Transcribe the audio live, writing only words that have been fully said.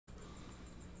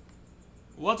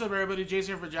What's up, everybody?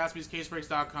 Jason here for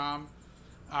JaspysCaseBreaks.com.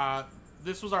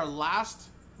 This was our last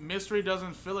mystery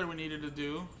dozen filler we needed to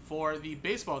do for the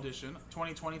baseball edition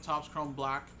 2020 Topps Chrome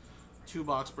Black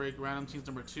 2-box break random teams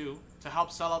number 2 to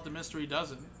help sell out the mystery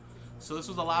dozen. So this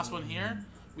was the last one here.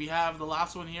 We have the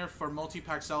last one here for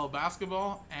multi-pack Cello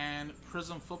Basketball and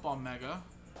Prism Football Mega.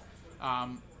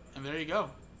 And there you go.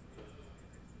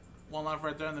 One left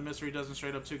right there, and the mystery dozen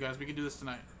straight up too, guys. We can do this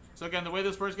tonight. So again, the way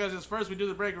this works, guys, is first we do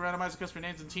the break, randomize the customer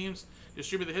names and teams,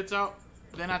 distribute the hits out.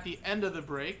 Then at the end of the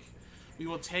break, we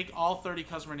will take all 30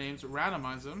 customer names,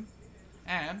 randomize them,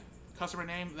 and customer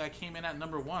name that came in at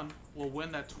number 1 will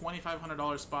win that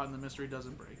 $2,500 spot in the mystery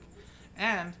dozen break.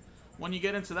 And when you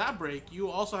get into that break, you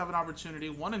also have an opportunity,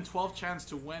 1 in 12 chance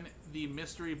to win the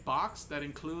mystery box that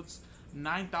includes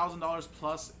 $9,000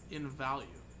 plus in value.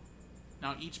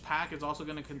 Now each pack is also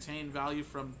going to contain value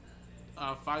from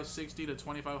 $560 to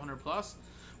 $2,500 plus,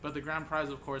 but the grand prize,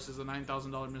 of course, is the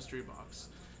 $9,000 mystery box.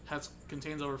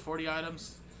 Contains over 40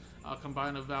 items,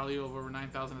 combined a value of over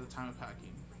 $9,000 at the time of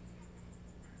packing.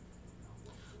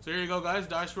 So here you go, guys.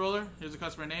 Dice roller. Here's the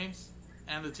customer names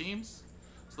and the teams.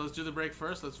 So let's do the break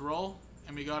first. Let's roll,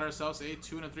 and we got ourselves a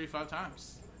 2 and a 3 5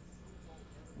 times.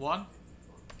 1,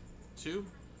 2,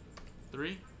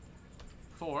 3,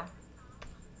 4,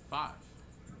 5.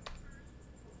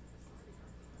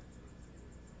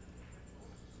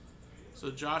 So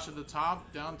Josh at the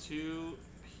top, down to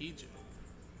PJ.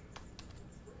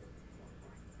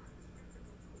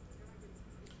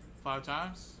 5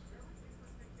 times.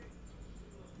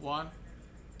 1,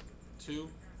 2,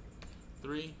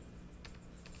 3,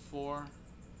 4,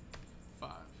 5.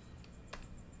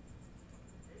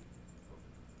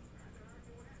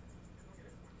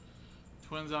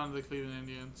 Twins on to the Cleveland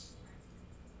Indians.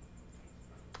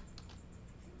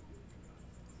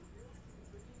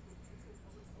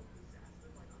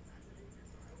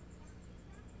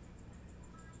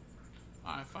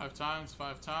 Alright, 5 times,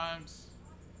 5 times.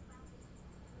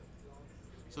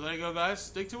 So there you go, guys.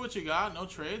 Stick to what you got, no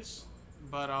trades,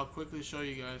 but I'll quickly show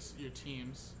you guys your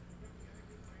teams.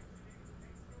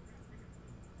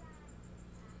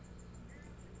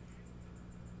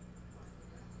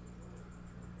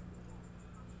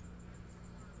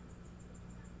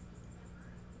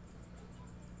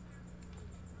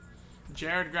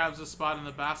 Jared grabs a spot in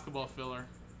the basketball filler.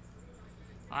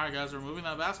 Alright, guys, we're moving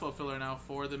that basketball filler now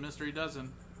for the mystery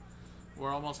dozen.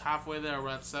 We're almost halfway there. We're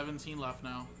at 17 left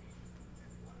now.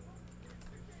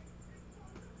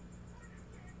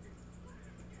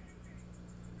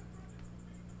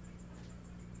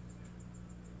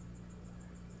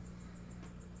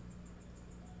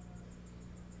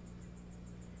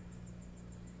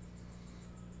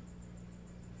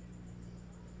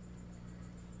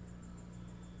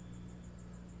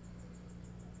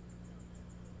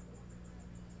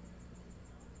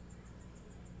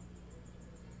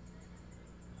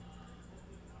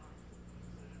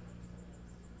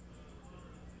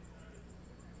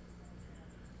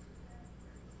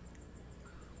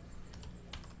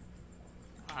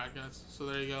 Alright, guys, so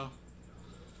there you go.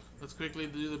 Let's quickly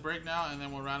do the break now, and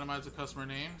then we'll randomize the customer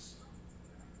names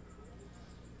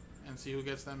and see who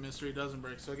gets that mystery dozen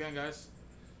break. So again, guys,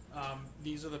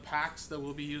 these are the packs that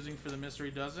we'll be using for the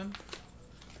mystery dozen.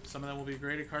 Some of them will be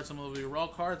graded cards, some will be raw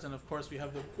cards, and of course we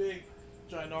have the big,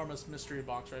 ginormous mystery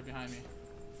box right behind me.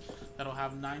 That'll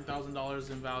have $9,000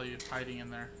 in value hiding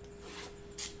in there.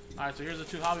 Alright, so here's the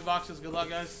 2 hobby boxes. Good luck,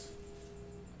 guys.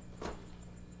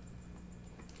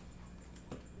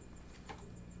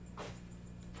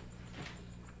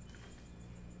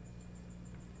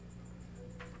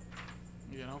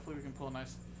 Again, hopefully we can pull a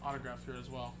nice autograph here as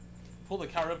well. Pulled a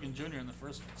Cal Ripken Jr. in the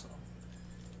first one, so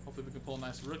hopefully we can pull a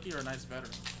nice rookie or a nice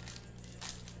veteran.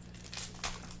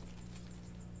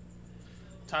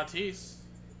 Tatis.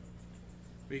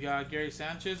 We got Gary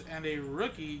Sanchez and a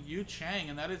rookie, Yu Chang,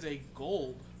 and that is a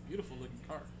gold. Beautiful looking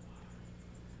card.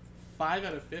 5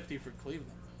 out of 50 for Cleveland.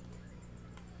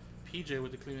 PJ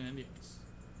with the Cleveland Indians.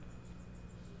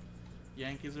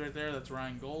 Yankees right there, that's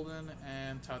Ryan Golden,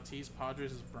 and Tatis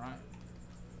Padres is Brian.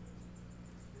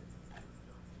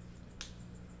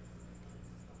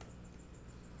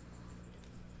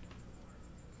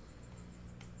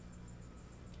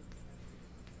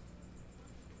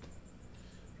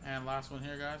 And last one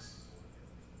here, guys.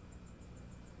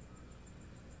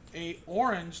 A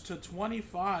orange to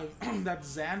 25.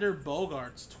 That's Xander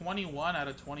Bogaerts. 21 out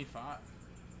of 25.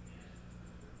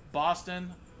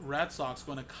 Boston Red Sox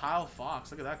going to Kyle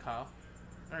Fox. Look at that, Kyle.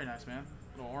 Very nice, man.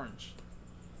 Little orange.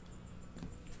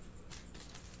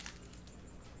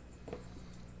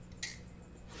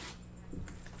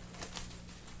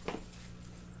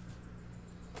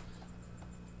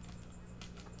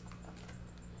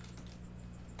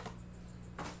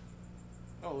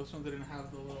 this one didn't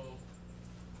have the little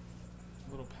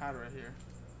pad right here.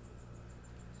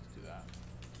 Let's do that.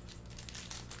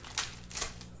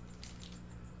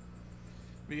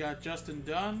 We got Justin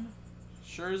Dunn,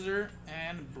 Scherzer,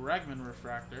 and Bregman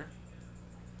refractor.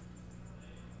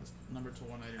 That's number to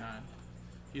 199.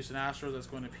 Houston Astros, that's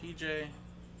going to PJ.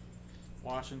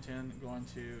 Washington going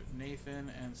to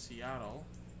Nathan, and Seattle,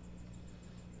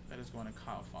 that is going to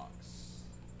Kyle Fox.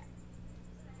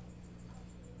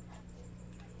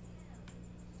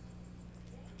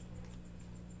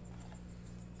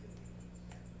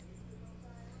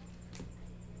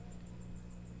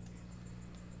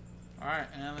 Alright,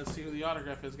 and let's see who the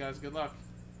autograph is, guys. Good luck.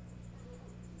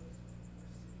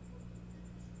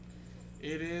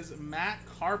 It is Matt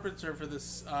Carpenter for the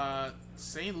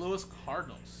St. Louis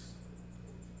Cardinals.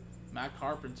 Matt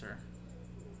Carpenter.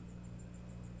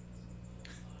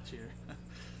 Cheer.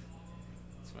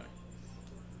 That's funny.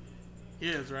 He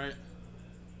is, right?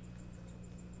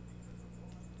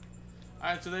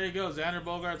 Alright, so there you go. Xander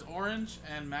Bogaerts orange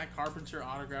and Matt Carpenter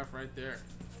autograph right there.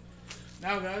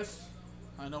 Now, guys,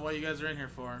 I know what you guys are in here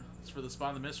for. It's for the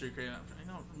spot in the mystery crate. I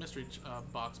know mystery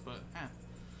box, but man,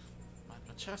 my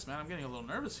chest, man, I'm getting a little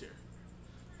nervous here.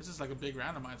 This is like a big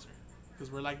randomizer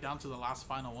because we're like down to the last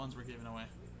final ones we're giving away.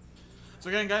 So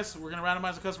again, guys, we're gonna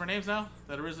randomize the customer names now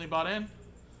that originally bought in.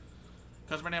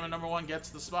 Customer name at number 1 gets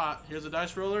the spot. Here's a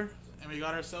dice roller, and we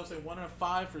got ourselves a 1 out of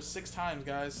 5 for 6 times,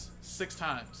 guys. 6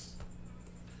 times.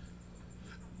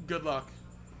 Good luck.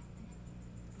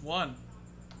 1,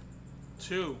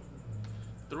 2,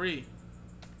 3,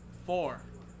 4,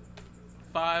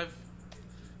 5,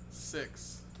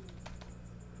 6.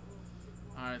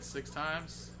 Alright, 6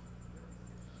 times.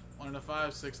 1 out of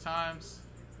 5, 6 times.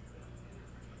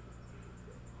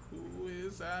 Who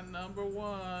is at number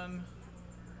 1?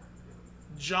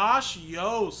 Josh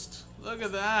Yost. Look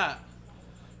at that.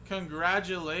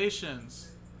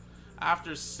 Congratulations.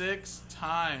 After 6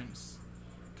 times,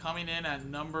 coming in at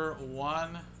number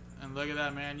 1. And look at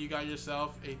that, man. You got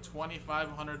yourself a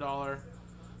 $2,500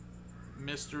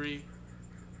 mystery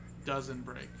dozen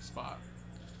break spot.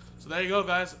 So there you go,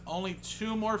 guys. Only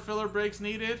 2 more filler breaks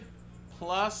needed,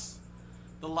 plus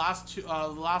the last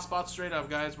spot straight up,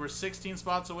 guys. We're 16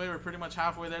 spots away. We're pretty much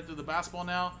halfway there through the basketball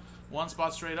now. 1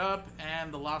 spot straight up,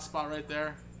 and the last spot right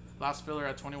there. Last filler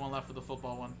at 21 left for the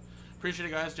football one. Appreciate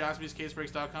it, guys.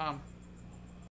 JaspysCaseBreaks.com.